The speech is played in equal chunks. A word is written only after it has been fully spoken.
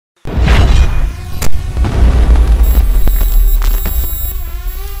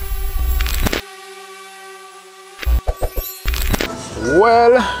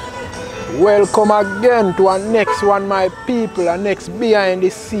Well, welcome again to our next one, my people, our next behind the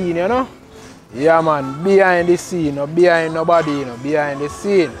scene, you know? Yeah, man, behind the scene, no behind nobody, you know, behind the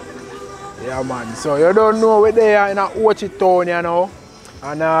scene. Yeah, man, so you don't know we're there in a Ochi town, you know?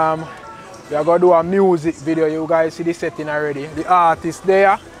 And we are going to do a music video. You guys see the setting already. The artist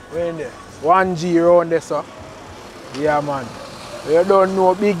there, we're in there. 1G round there, so. Yeah, man. You don't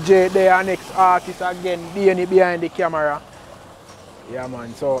know Big J there, next artist again, Danny behind the camera. Yeah,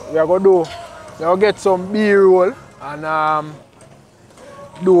 man, so we are going to get some B-roll and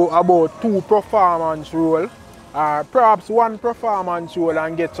do about 2 performance roll, or perhaps 1 performance roll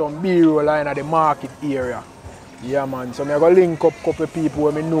and get some B-roll in the market area. Yeah, man, so I'm going to link up a couple of people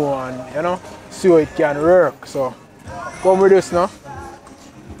who I know and, you know, see how it can work. So come with this now.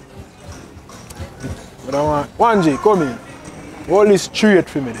 1G, come in. Hold this straight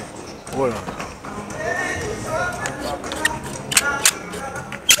for me there. Hold on.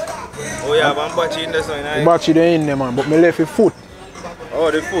 Oh yeah, one battery in there, so the battery there in there, man, but I left the foot. Oh,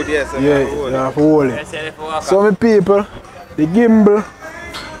 the foot, yes. Yeah, you have to hold it. So my people, the gimbal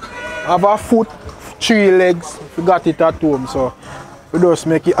have a foot, 3 legs, we got it at home, so we just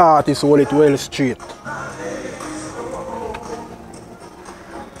make the artist hold it well straight.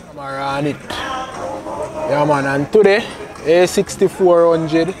 Camera on it. Yeah, man, and today,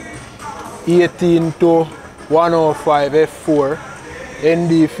 A6400, 18 to 105 f4,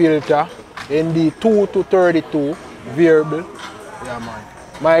 ND filter, ND 2 to 32, variable. Yeah, man.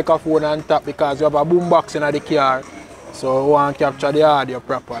 Microphone on top because you have a boombox in the car, so we want to capture the audio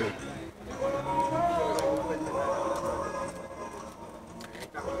properly.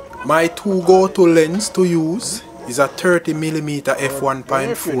 My 2 go-to lens to use is a 30mm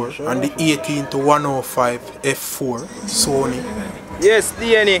f1.4 and the 18 to 105 f4 Sony. Yes,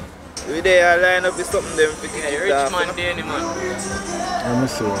 Danny. We there line up with something them for yeah, rich man, Danny, man. Let me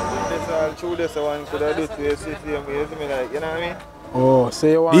see. This all true, this one could have do to your city and me, like, you know what I mean? Oh, so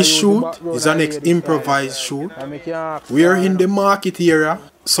you want this shoot is an improvised shoot. We are in the market area,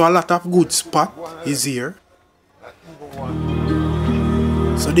 so a lot of good spot is here.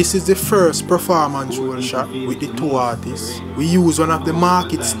 So this is the first performance roll shot with the 2 artists. We use one of the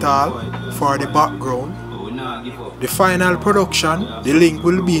market stall for the background. The final production, the link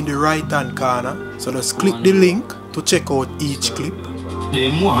will be in the right hand corner, so just click the link to check out each clip.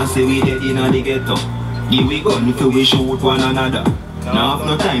 Them want say we dead in the ghetto. Give we gun till we shoot one another. Now have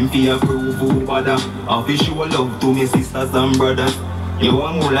no time for your prove who bother. Have to show love to me sisters and brothers. You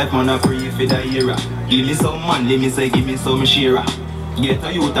want more life, man, I pray for the era. Give me some man, let me say give me some share. Get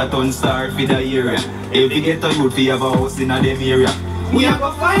a youth a ton star for the area. If you get a youth, we have a house in a them area. We have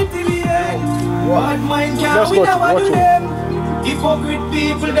a fight till the end. Bad mind can't win over to them. Hypocrite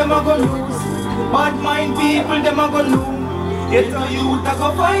people, them a go lose. Bad mind people, them a go lose. Get a youth a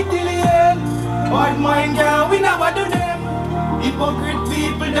go fight till the end. Bad mind can't win over to them. Hypocrite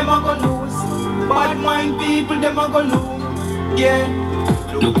people, them a go lose. Bad mind people, them a go lose. Yeah.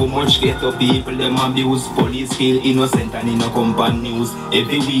 Look how much ghetto people them abuse. Police kill innocent and in no company news.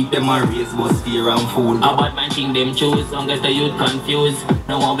 Every week them a raise bus fear and food. A bad man think them choose, don't get the youth confused.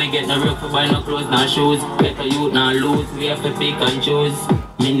 No one we get no rope to buy no clothes, no shoes. Get the youth now lose, we have to pick and choose.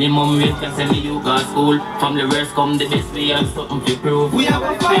 Minimum rate can send me you go school. From the worst come the best, we have something to prove. We have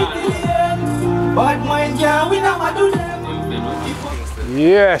a fight in the end. Bad mind can't win over to them.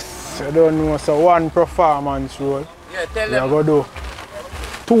 Yes, I don't know, so 1 performance roll. Yeah, tell we them. are going to do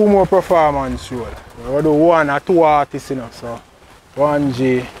 2 more performance roll. We are going to do 1 or 2 artists, you know, so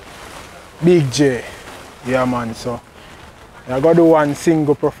 1G, Big J. Yeah, man, so we are going to do 1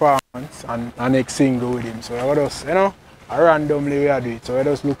 single performance and next single with him. So we are going to, you know, randomly we are doing it. So we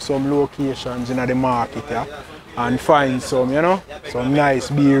just look some locations in the market, yeah, and find some, you know, some nice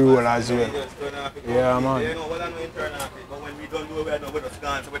B-roll as well. Yeah, man.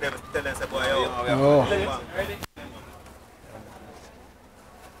 Oh.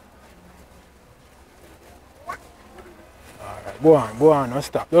 Alright, go on, don't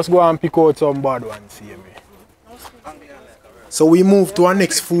stop. Just go and pick out some bad ones, see me. So we move to our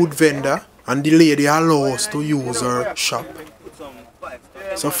next food vendor and the lady allows us to use her shop.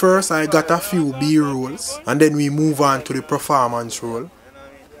 So first I got a few B-rolls and then we move on to the performance roll.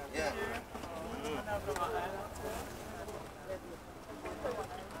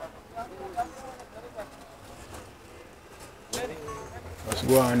 Let's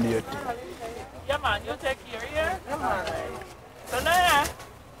go on there. Yeah, man, you take care here. So now,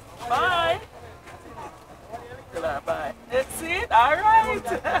 bye. Bye. That's it. All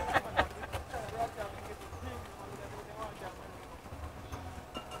right.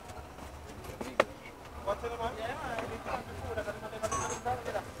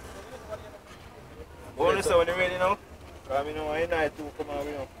 two come on,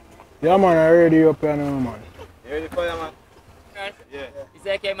 we know. Yeah, man, I ready up here now, man. You ready for you, man? Yeah. It's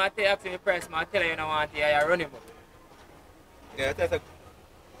like I ask me press, I tell you don't want to hear running. Yeah, that's a...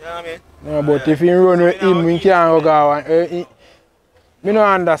 You know what I mean? No, but if you run with him, we can't go and me don't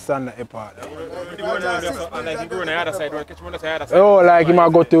understand that part. Oh, like him I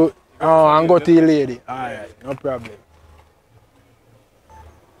go to and go to the lady. Alright, no problem.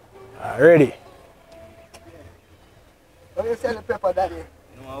 Ready? What you sell the pepper, daddy?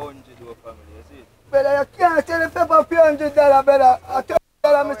 No, I want you to do a family, you see? Brother, you can't sell the pepper for $100, brother. I $30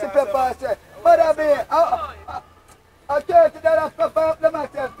 Mr. Pepper, I say. Brother, be, I $30 pepper, let me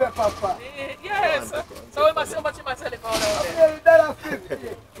sell pepper for. Yes. So we must how much you must sell it for now?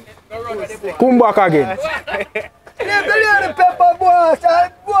 $50. Come back again. Leave the pepper, boy,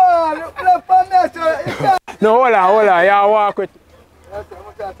 son. Boy, look for me, sir. No, hold on, you walk with. How much you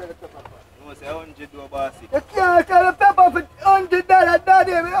sell the pepper for? No, say 100 do a bossy. You can't sell the pepper for $100,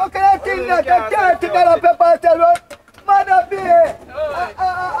 daddy. How can I think that you $30 pepper sell what? Mother be. I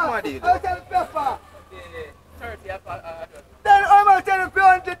sell the pepper. 30. Then how much sell it for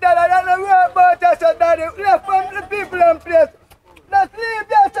 $100? I don't know about us, daddy. Left from the people in place. Let's leave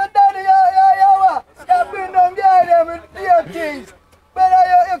that, daddy. You bring down the item with your things. But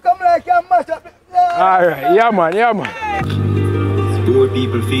you come like you mash up. Alright, yeah man. Poor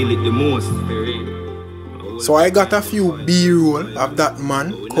people feel it the most. So I got a few B-roll of that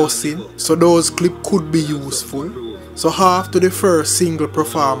man cussing, so those clips could be useful. So after the first single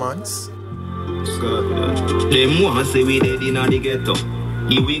performance, Them want say we dead in the ghetto.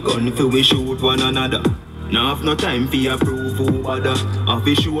 Here we gun for we shoot one another. Now have no time for your proof who bother. I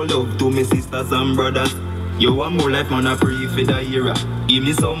fi show love to me sisters and brothers. You want more life, man, I pray for the era. Give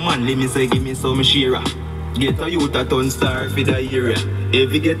me some man, let me say give me some shira. Get a youth a ton star for the area.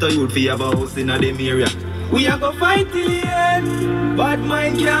 Every get a youth fi have a house in a them area. We a go fight till the end. Bad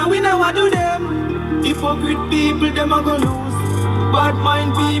mind can't win, I what do them. Hypocrite people, them a go lose. Bad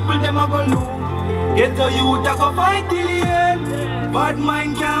mind people, them a go lose. Get a youth a go fight till the end. Bad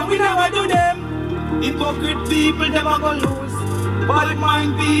mind can't win, I what do them. Hypocrite people, them a go lose. Bad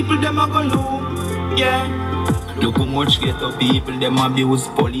mind people, them a go lose. Yeah. Look how much ghetto people, them abuse.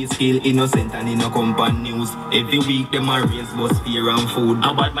 Police kill innocent and in no company news. Every week them a raise bus fear and food.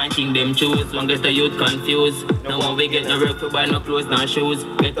 A bad man think them choose, long get the youth confused. Now when we get no work to buy no clothes, no shoes.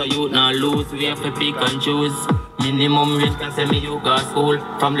 Get a youth now lose, we have to pick and choose. Minimum rent can send me you go school.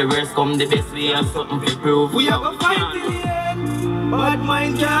 From the worst come the best, we have something to prove. We have a fight till the end. Bad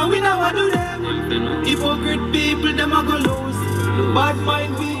mind can't win, I what do them. Hypocrite people, them a go lose. Bad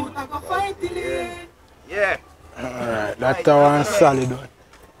mind people, I go fight till the end. Yeah. alright, that's one solid one.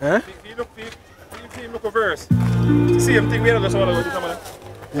 Eh? If you look a verse, same thing we had just want to go this man.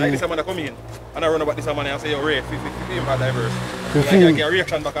 Like this man come in and I run about this man and say, yo, Ray, film about that verse. I get a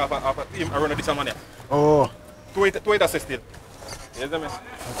reaction back after him, I run this man. Oh. To it assist still. Yes, man.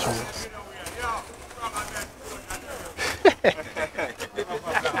 That's true.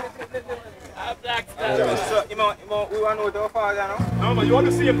 So, we want to know how far now? No, man, you want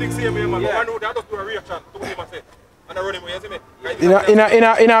the same thing, same way, man. Yeah. But I know that just do a reaction to what him say. And I run him, you see me?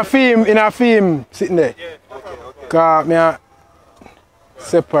 In a film sitting there. Yeah. Okay. Cause me a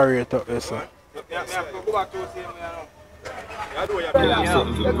separate up this one. Yeah, go back to the same way now. I do, yeah.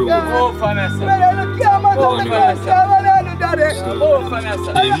 Something to prove. Oh, Vanessa. Brother, you can't mash up the place. Oh,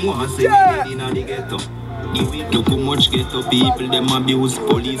 Vanessa. Them want say we dead in the ghetto. Look how much ghetto people them abuse.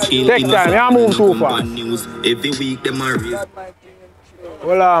 Police kill Take time, you move too fast. news. Every week them a raise.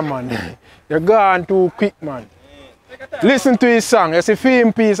 Hold on, man. You're gone too quick, man. Listen to his song. You see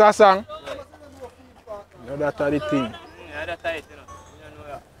film piece of song? No, that's the thing. Yeah, that's it, you know.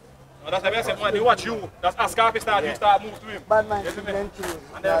 That's the message, man. They watch you. That's as Scarpe start, you start move to him. Bad man, You see me? mental.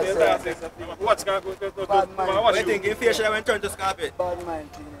 And then they start saying, watch Scarpe, Bad man. watch I you. think in face should have turned to Scarpe. Bad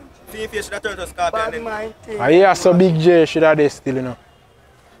mind thing. In face should have turned to Scarpe. Bad mind thing. I hear so big J should have this still, you know.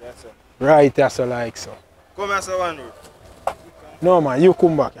 Yes, sir. Right, that's so like so. Come here, sir, one route. No, man, you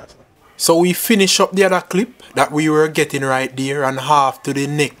come back. Yes. So we finish up the other clip that we were getting right there and half to the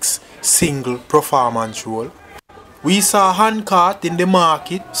next single performance role. We saw hand cart in the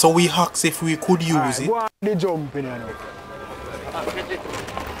market, so we asked if we could use it. Go on the jumping, you know.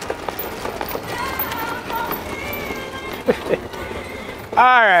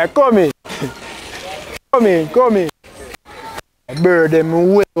 Alright, come in. Come in. Bird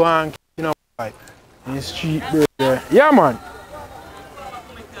them way one, you know, like in the street bird there. Yeah, man.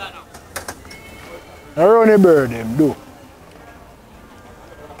 Around the bird them do.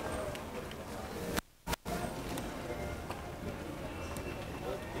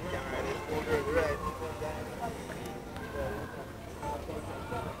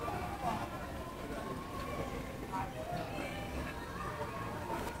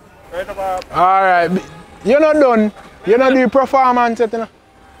 Alright. You're not done. You're not doing performance yet, you know?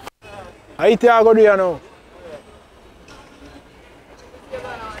 I think I go do you now.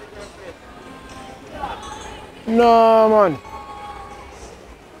 No, man.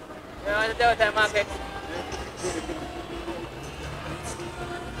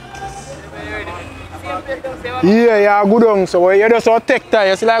 Yeah, yeah, good on. So you just take time,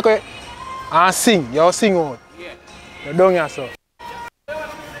 you see like and sing. You sing out. Yeah. You done yourself.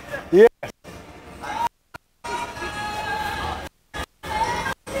 Yeah.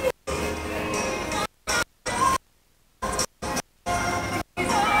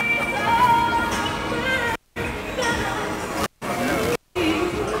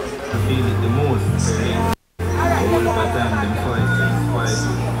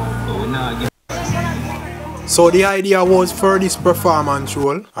 So the idea was for this performance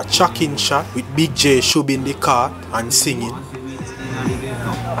role, a chucking shot with Big J shubbing the cart and singing.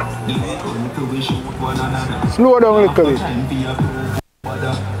 Slow down a little bit.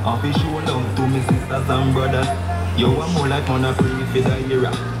 You want more like on a free for the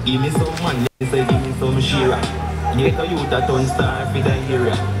era. Give me some money, say give me some shira. Get a youth a ton star for the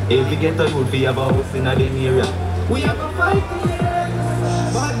area. Every get a youth for about house in the area. We have a fight,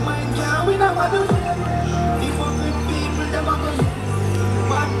 bad mind can't win a battle. Hypocrite people, them a go.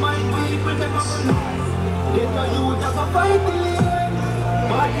 Bad mind people, them a go. Get a youth a fight,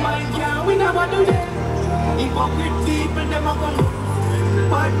 bad mind can't win a battle. Hypocrite people, them a go.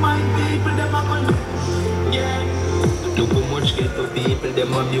 Bad mind people, them a go. Yeah. Look how much ghetto people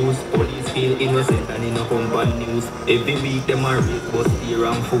them abuse. Police feel innocent and in a company news. Every week them are rape, but steer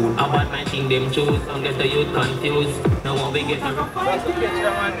and food. I want my thing them choose and get the youth confused. Now when we get a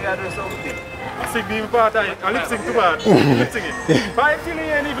I sing the part, I lip sync too bad. Lip sync it. But I feel it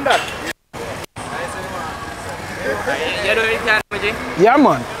ain't even that. You know it, Yeah,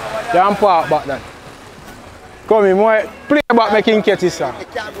 man. Yeah, I'm part about that. Come in, play about making catchy song.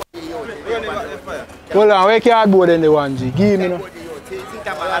 Hold on, where cardboard in the one G? Give me no.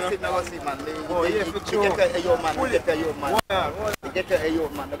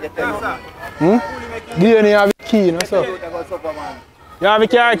 Do you have a key, no sir? You have a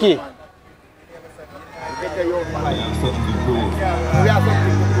car key?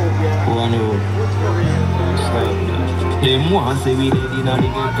 Them want say we dead in the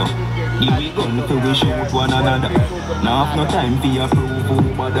ghetto. If we gun to we shoot one another. Now have no time for your proof who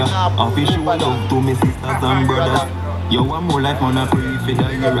bother. I fi show love to me sisters and brothers. You want more like on a free for the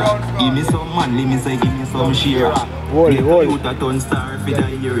era. Give me some man, let me say give me some share. Get a youth a ton star for the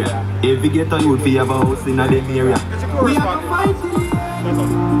area. Every get a youth fi have a house in the area. We have a fight.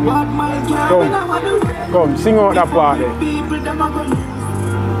 Come, sing out that part there.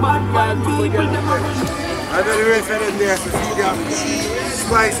 I don't know if I'm there to see them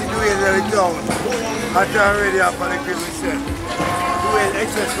spicy doing the town. I try already up on the Christmas set. Doing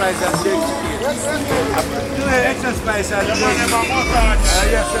extra spice and big chicken. Doing extra spice and big chicken.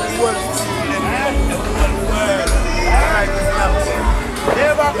 Yes, the world. Alright, listen up.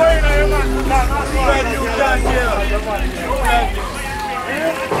 Never going on your man. When you can't hear.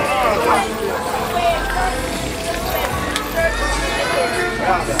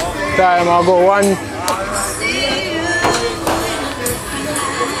 Time I go one.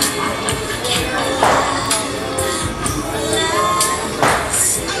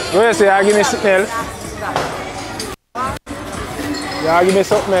 What you say? You give me something else? You give me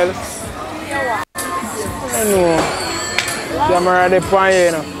something else? I know. Camera dey pan here,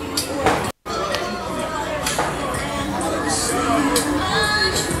 you know.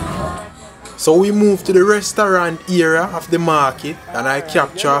 So we moved to the restaurant area of the market and I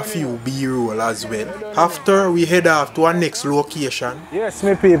capture a few B-roll as well. After we head off to our next location. Yes,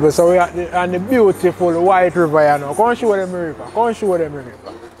 my people, so we are on the beautiful White River, you know. Come show them the river, come show them the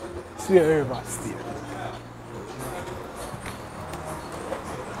river. See the river still.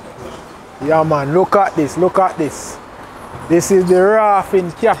 Yeah man, look at this, look at this. This is the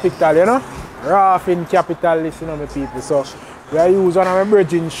rafting capital, you know. Rafting capital, listen to my people. So we are using one of my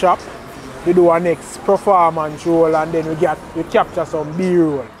bridging shop. We do our next performance role and then we capture some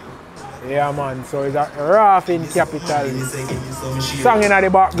B-roll. Yeah man, so it's a rafting capital. Song in the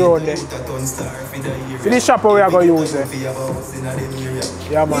background there. See the shop we are going to use it.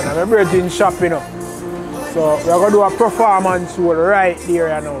 Yeah man, I'm a bridging shop, you know. So we are going to do a performance role right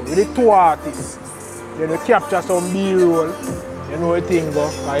there, you know, with the two artists. Then we capture some B-roll. You know what thing go,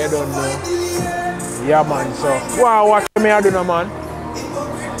 because you don't know. Yeah man, so wow, watch me I do now man.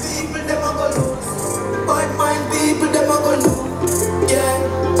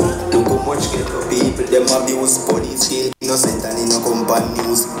 Look how much ghetto people them abuse. Police feel innocent and in a company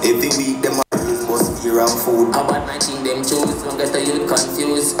news. Every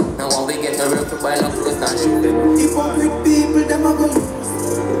buy no clothes and shoes. Hypocrite people, them a go lose.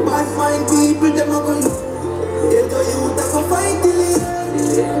 Bad mind people, them a go lose. Get a youth that go fight till it.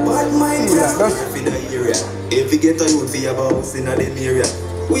 Bad mind can't be for the area. If we get a youth for your house in a them area,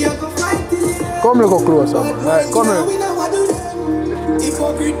 we are go fight till it. Come look closer, man. Come here.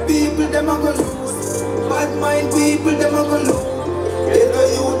 Hypocrite people, them a go lose. Bad mind people, them a go lose. Get a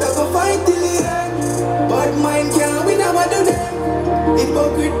youth that go fight till it. Bad mind can't we never do them.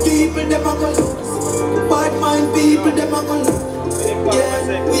 Hypocrite people, them a go lose. Bad mind people, them a go lose.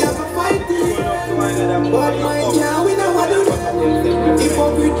 Yeah, we have to fight till it. Bad mind can't we never do them.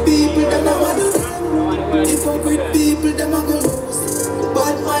 Hypocrite people, them never do them. Hypocrite people, them a go lose.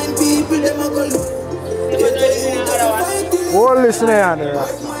 Bad mind people, them a go lose. Get a youth that go fight till it. Hold this now,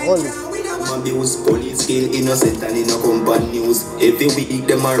 hold this. Abuse, police kill innocent and in no company news. Every week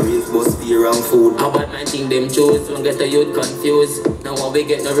them a raise bus fear and food. How bad man think them choose, don't get a youth confused. Now when we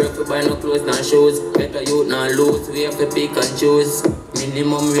get no work to buy no clothes and shoes. Get a youth not lose, we have to pick and choose.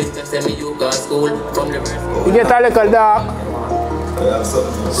 Minimum rate to send me you go school. From the birth. You get a little dark.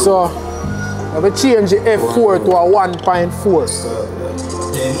 So we change the F4 to a 1.4.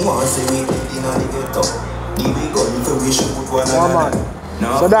 Them want say we in a ghetto. Give we gun to we shoot one another.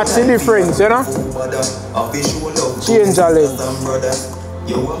 So that's the difference, you know? Change a lens.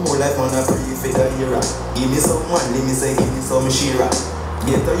 You want more life on a free for the era. Give me some one, let me say give me some shira.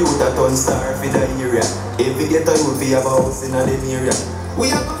 Get a youth a ton star for the area. If we get a youth for your house in the area,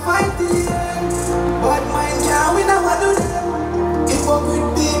 we have to fight till the end. Bad mind can't we never do them. Hypocrite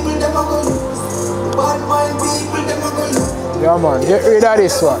people, them a go lose. Bad mind people, them a go lose. Yeah man, get rid of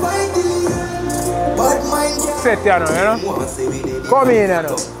this one. Bad mind can't set you know, you know? Come in, you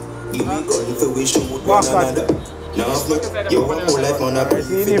know. Walk on. You want more life on a pretty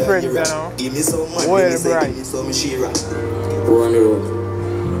see the difference, you know? Give me some money, well, bright. give me some shira. One road.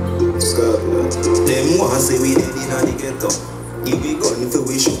 Them want say we dead in the ghetto. If we gun for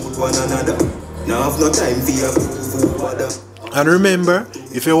we shoot one another. Now have no time for your food. And remember,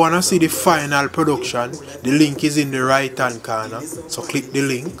 if you want to see the final production, the link is in the right hand corner. So click the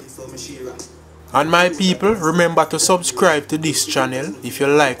link. And my people, remember to subscribe to this channel if you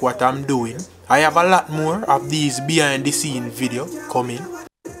like what I'm doing. I have a lot more of these behind the scene videos coming.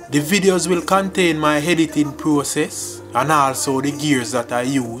 The videos will contain my editing process and also the gears that I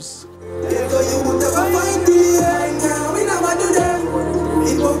use.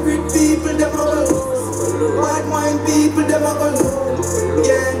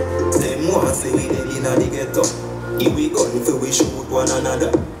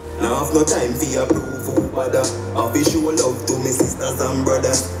 Now have no time for your proof who bother. I wish you love to me sisters and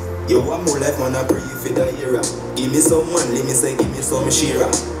brothers. You want more life man a pray for the era. Give me some man, let me say give me some shira.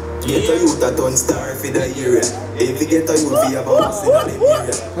 Get a youth a ton star for the area. If you get a youth for your house in the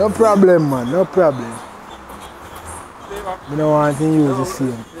area. No problem man, no problem. I don't want to use the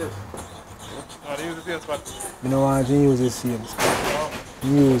same. I don't want to use the same spot.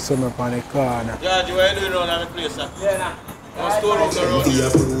 Use some up on the corner. Yeah, what are you doing around the place, sir? Yeah, nah. Be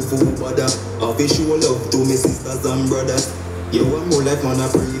a proof who bother. I wish you love to me sisters and brothers. You want more life man a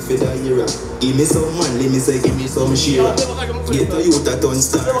pray for the era. Give me some man, let me say give me some shira. Get a youth a ton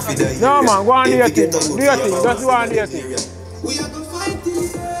star for the era. No man, go on do your thing. Do your thing, just go on do your thing. We are gonna fight till the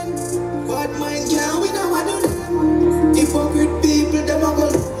end. Bad mind can't we never do them. Hypocrite people, them a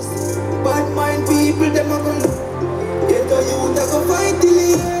go lose. Bad mind people, them a go lose. Get a youth a go fight till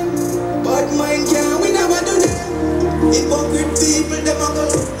the end. Bad mind can't we never do them. Hypocrite people, them a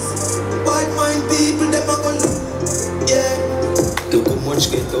go lose. Bad mind people, them a go lose. Yeah. Too much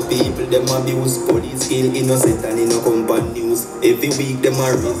ghetto people, them abuse. Police kill innocent and in no company news. Every week them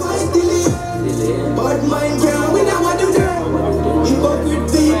are raise. Bad mind can't we never do them. Hypocrite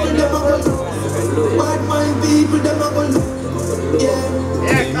people, them a go lose. Bad mind people, them a go lose. Yeah.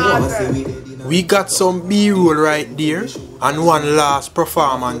 We got some B-roll right there and one last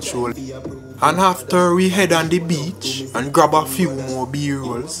performance roll. And after we head on the beach and grab a few more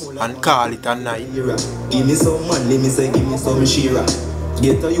B-rolls and call it a night. Give me some man, let me say give me some shira.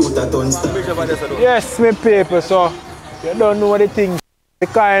 Get a youth a ton star. Yes, my people, so you don't know the thing. The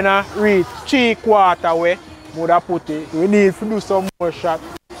kind of reach 3/4 away, would have put it. We need to do some more shots,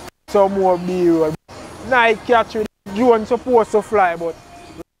 some more B-roll. Night catch with drone supposed to fly, but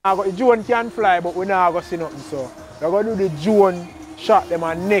the drone can fly, but we not going to see nothing. So we're going to do the drone shot them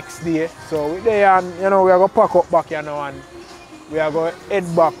on next day. So we there and you know we are going to pack up back here now and we are going to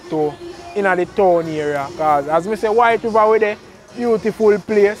head back to the town area. Because as I say, White River with a beautiful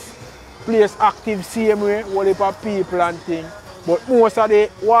place. Place active same way, whole heap of people and things. But most of the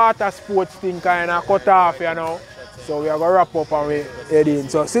water sports thing kind of cut off, you know. So we are gonna wrap up and we head in.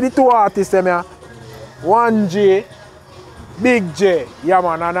 So see the two artists them here. 1J, Big J, yeah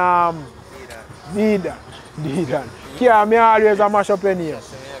man, and Didan. Yeah, me always a mash up your name.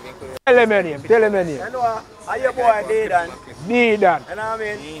 Tell him your name, tell him your name. You know, are your boy Didan? Didan. You know what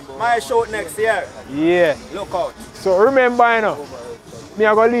I mean? My show next year. Yeah. Look out. So remember, you know, me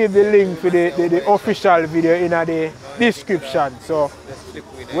I gonna leave the link for the official video in the description. So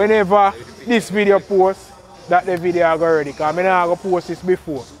whenever this video posts, that the video I go ready. Because I not gonna post this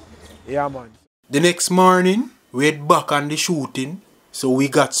before. Yeah man. The next morning, we head back on the shooting. So we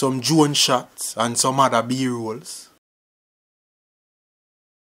got some drone shots and some other B-rolls.